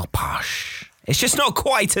shall not pass. It's just not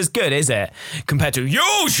quite as good, is it? Compared to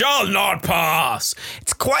you shall not pass.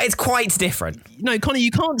 It's quite different. No, Connor,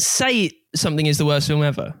 you can't say something is the worst film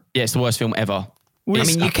ever. Yeah, it's the worst film ever. I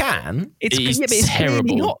mean, you can. It's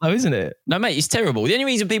terrible, not though, isn't it? No, mate, it's terrible. The only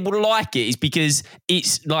reason people like it is because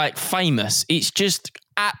it's like famous. It's just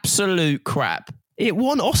absolute crap. It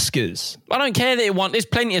won Oscars. I don't care that it won. There's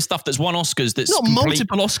plenty of stuff that's won Oscars. That's not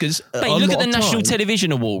multiple Oscars. Mate, look at the National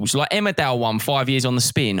Television Awards. Like Emmerdale won 5 years on the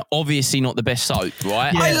Spin. Obviously not the best soap,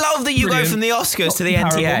 right? Yeah. I love that you go from the Oscars to the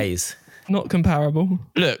NTAs. Not comparable.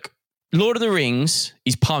 Look, Lord of the Rings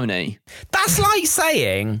is pony. That's like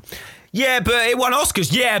saying... Yeah, but it won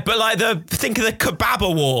Oscars. Yeah, but think of the Kebab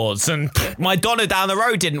Awards and Madonna down the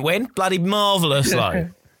road didn't win. Bloody marvellous, though.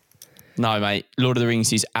 No, mate. Lord of the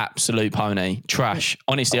Rings is absolute pony. Trash.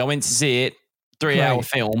 Honestly, I went to see it. 3-hour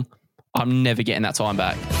film. I'm never getting that time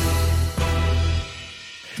back.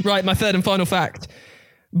 Right, my third and final fact.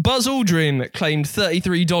 Buzz Aldrin claimed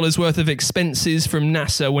 $33 worth of expenses from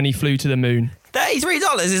NASA when he flew to the moon.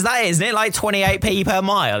 $33 is that, isn't it? Like 28p per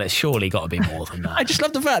mile. It's surely got to be more than that. I just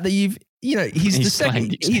love the fact that he's the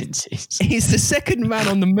second. He's the second man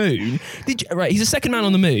on the moon. He's the second man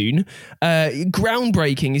on the moon.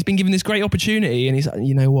 Groundbreaking. He's been given this great opportunity, and he's like,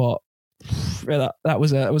 you know what? That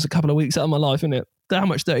was a couple of weeks out of my life, isn't it? How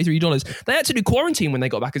much? $33. They had to do quarantine when they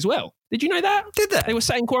got back as well. Did you know that? Did they? They were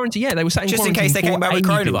sat in quarantine. Yeah, they were sat in just quarantine. Just in case they came back with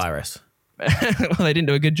coronavirus. Well, they didn't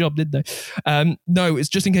do a good job, did they? No, it's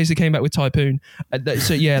just in case they came back with Typhoon.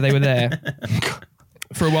 So yeah, they were there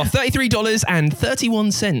for a while.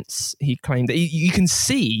 $33.31. He claimed that you can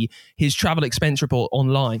see his travel expense report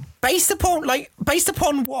online. Based upon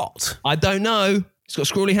what? I don't know. It's got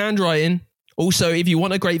scrawly handwriting. Also, if you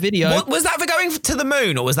want a great video, what, was that for going to the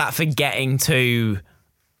moon, or was that for getting to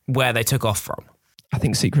where they took off from? I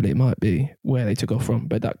think secretly it might be where they took off from,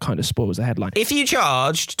 but that kind of spoils the headline. If you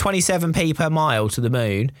charged 27p per mile to the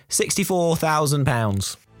moon,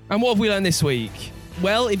 £64,000. And what have we learned this week?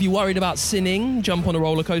 Well, if you're worried about sinning, jump on a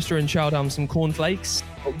roller coaster and chow down some cornflakes.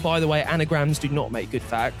 Oh, by the way, anagrams do not make good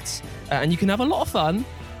facts. And you can have a lot of fun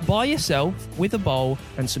by yourself with a bowl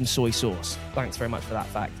and some soy sauce. Thanks very much for that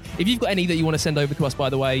fact. If you've got any that you want to send over to us, by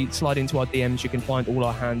the way, slide into our DMs. You can find all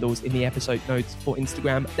our handles in the episode notes for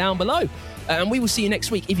Instagram down below. And we will see you next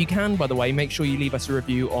week. If you can, by the way, make sure you leave us a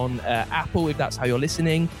review on Apple if that's how you're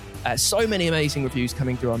listening. So many amazing reviews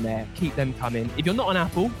coming through on there. Keep them coming. If you're not on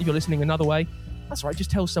Apple, if you're listening another way, that's right.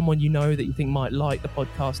 Just tell someone you know that you think might like the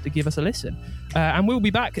podcast to give us a listen. And we'll be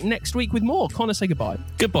back next week with more. Connor, say goodbye.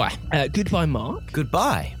 Goodbye. Goodbye, Mark.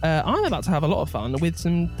 Goodbye. I'm about to have a lot of fun with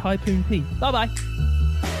some Typhoon tea. Bye-bye.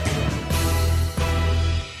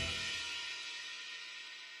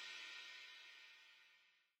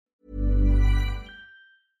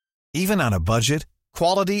 Even on a budget,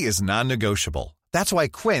 quality is non-negotiable. That's why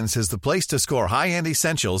Quince is the place to score high-end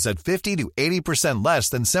essentials at 50 to 80% less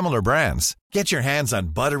than similar brands. Get your hands on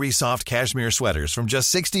buttery soft cashmere sweaters from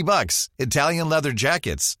just $60, Italian leather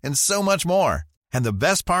jackets, and so much more. And the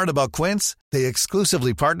best part about Quince, they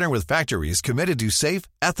exclusively partner with factories committed to safe,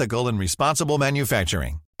 ethical, and responsible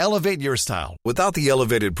manufacturing. Elevate your style without the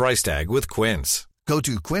elevated price tag with Quince. Go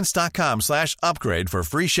to quince.com/upgrade for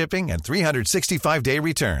free shipping and 365-day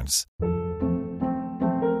returns.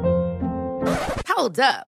 Hold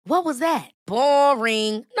up. What was that?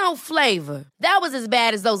 Boring. No flavor. That was as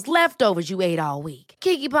bad as those leftovers you ate all week.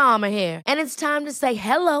 Keke Palmer here, and it's time to say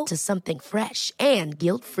hello to something fresh and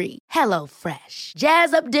guilt-free. Hello Fresh.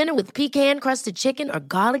 Jazz up dinner with pecan-crusted chicken or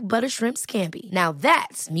garlic butter shrimp scampi. Now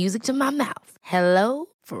that's music to my mouth. Hello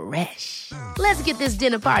Fresh. Let's get this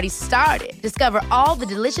dinner party started. Discover all the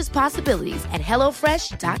delicious possibilities at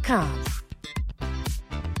HelloFresh.com.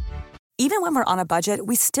 Even when we're on a budget,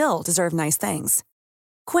 we still deserve nice things.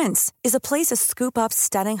 Quince is a place to scoop up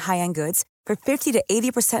stunning high-end goods for 50 to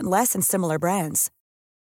 80% less than similar brands.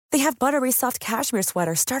 They have buttery soft cashmere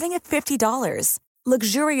sweaters starting at $50,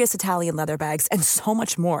 luxurious Italian leather bags, and so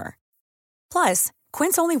much more. Plus,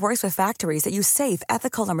 Quince only works with factories that use safe,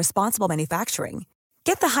 ethical, and responsible manufacturing.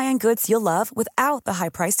 Get the high-end goods you'll love without the high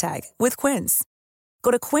price tag with Quince.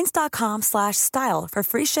 Go to quince.com/style for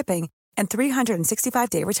free shipping and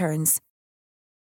 365-day returns.